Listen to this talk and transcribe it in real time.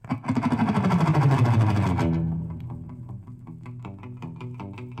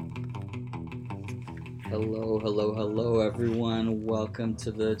Hello, everyone. Welcome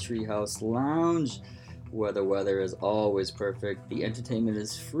to the Treehouse Lounge, where the weather is always perfect, the entertainment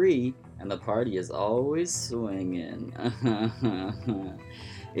is free, and the party is always swinging.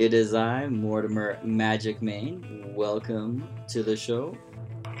 It is I, Mortimer Magic Main. Welcome to the show,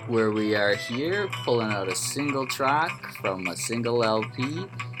 where we are here pulling out a single track from a single LP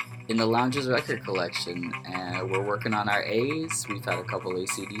in the Lounge's record collection, and we're working on our A's. We've had a couple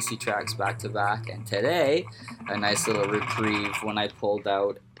AC/DC tracks back to back, and today a nice little reprieve when I pulled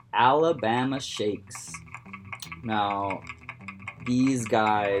out Alabama Shakes. Now, these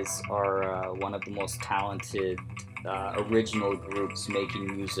guys are one of the most talented original groups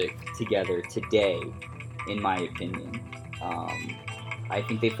making music together today, in my opinion. I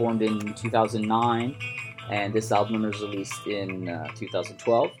think they formed in 2009, and this album was released in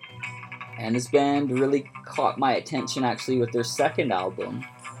 2012. And this band really caught my attention actually with their second album,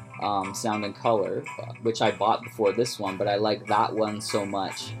 Sound and Color, which I bought before this one, but I liked that one so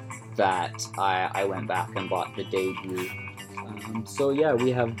much that I went back and bought the debut. So yeah,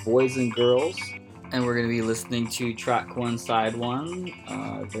 we have Boys and Girls, and we're going to be listening to track 1, side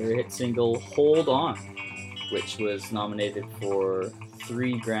 1, their hit single, Hold On, which was nominated for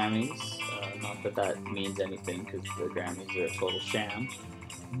 3 Grammys. Not that that means anything, because the Grammys are a total sham.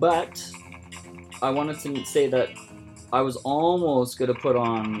 But I wanted to say that I was almost going to put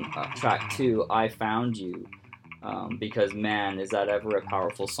on track 2, I Found You, because man, is that ever a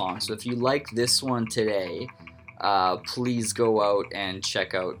powerful song. So if you like this one today, please go out and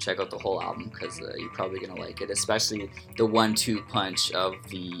check out the whole album, because you're probably going to like it, especially the 1-2 punch of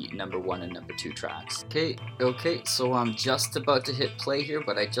the number 1 and number 2 tracks. Okay, so I'm just about to hit play here,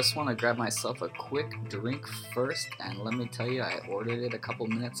 but I just want to grab myself a quick drink first, and let me tell you, I ordered it a couple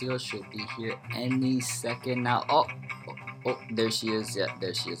minutes ago. She'll be here any second now. Oh, there she is. Yeah,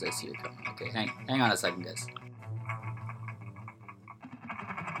 there she is. I see her coming. Okay, hang on a second, guys.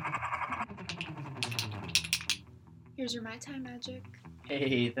 Here's your My Time Magic.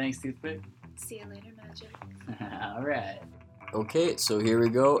 Hey, thanks, Toothpick. See you later, Magic. Alright. Okay, so here we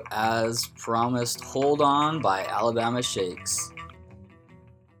go. As promised, Hold On by Alabama Shakes.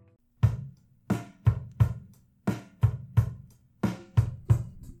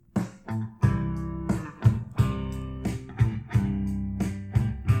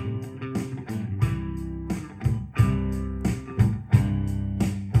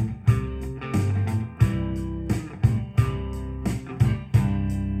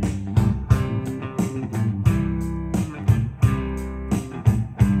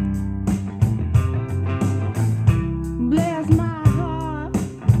 Bless my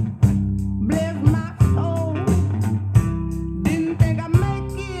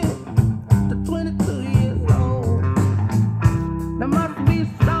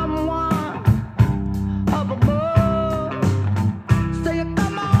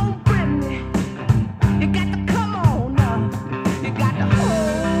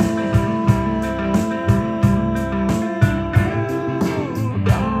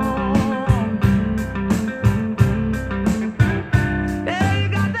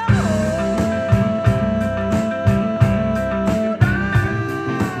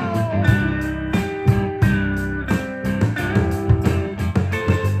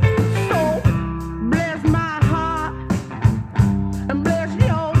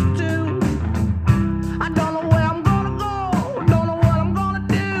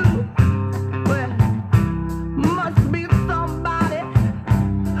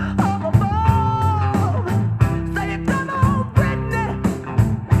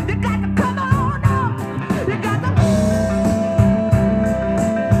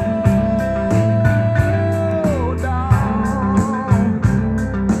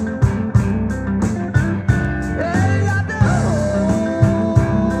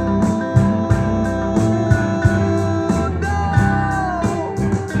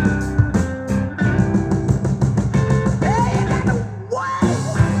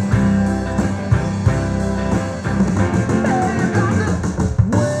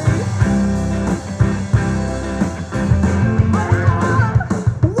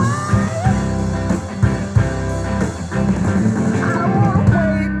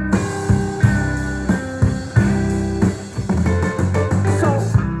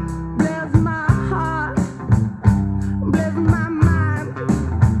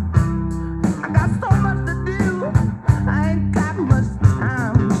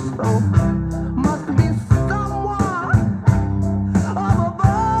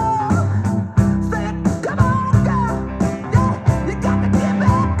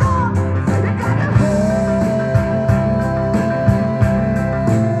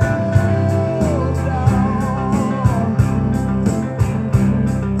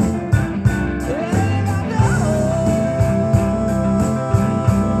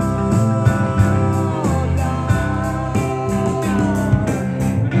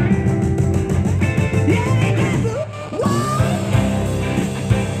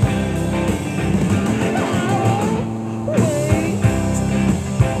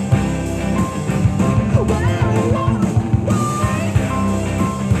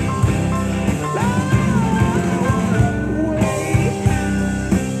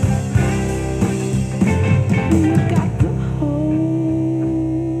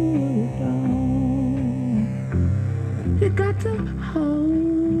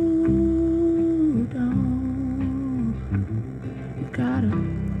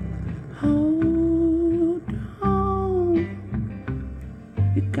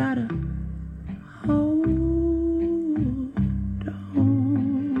gotta hold on.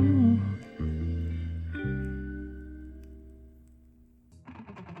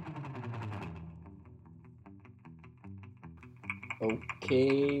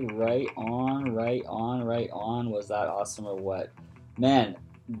 Okay, right on, right on, right on. Was that awesome or what? Man,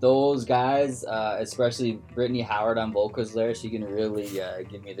 those guys, especially Brittany Howard on vocals there, she can really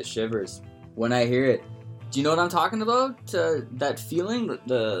give me the shivers when I hear it. Do you know what I'm talking about? That feeling,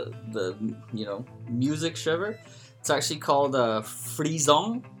 the music shiver. It's actually called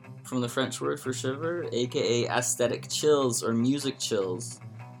frisson, from the French word for shiver, aka aesthetic chills or music chills.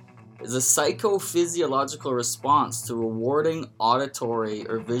 Is a psychophysiological response to rewarding auditory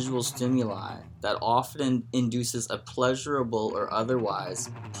or visual stimuli that often induces a pleasurable or otherwise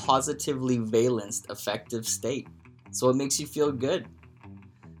positively valenced affective state. So it makes you feel good.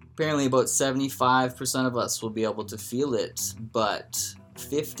 Apparently about 75% of us will be able to feel it, but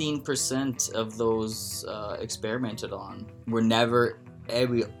 15% of those experimented on were never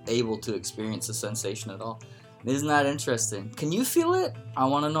able to experience the sensation at all. Isn't that interesting? Can you feel it? I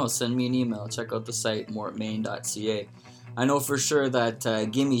want to know. Send me an email. Check out the site, mortmain.ca. I know for sure that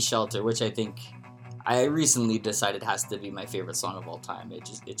Gimme Shelter, which I think I recently decided has to be my favorite song of all time.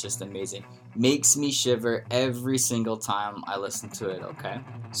 It's just amazing. Makes me shiver every single time I listen to it, okay?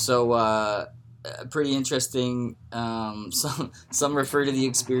 So, pretty interesting. Some refer to the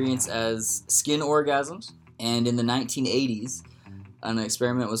experience as skin orgasms. And in the 1980s, an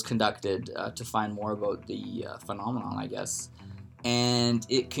experiment was conducted to find more about the phenomenon, I guess. And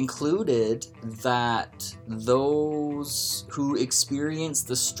it concluded that those who experienced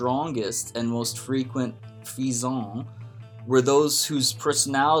the strongest and most frequent frisson were those whose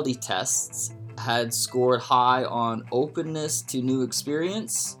personality tests had scored high on openness to new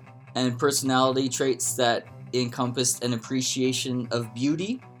experience and personality traits that encompassed an appreciation of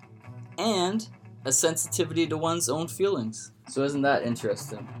beauty and a sensitivity to one's own feelings. So isn't that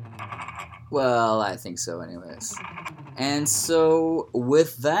interesting? Well, I think so anyways. And so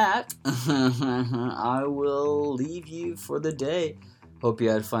with that, I will leave you for the day. Hope you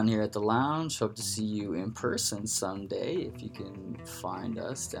had fun here at the lounge. Hope to see you in person someday if you can find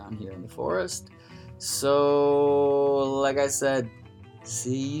us down here in the forest. So, like I said,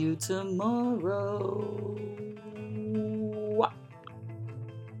 see you tomorrow.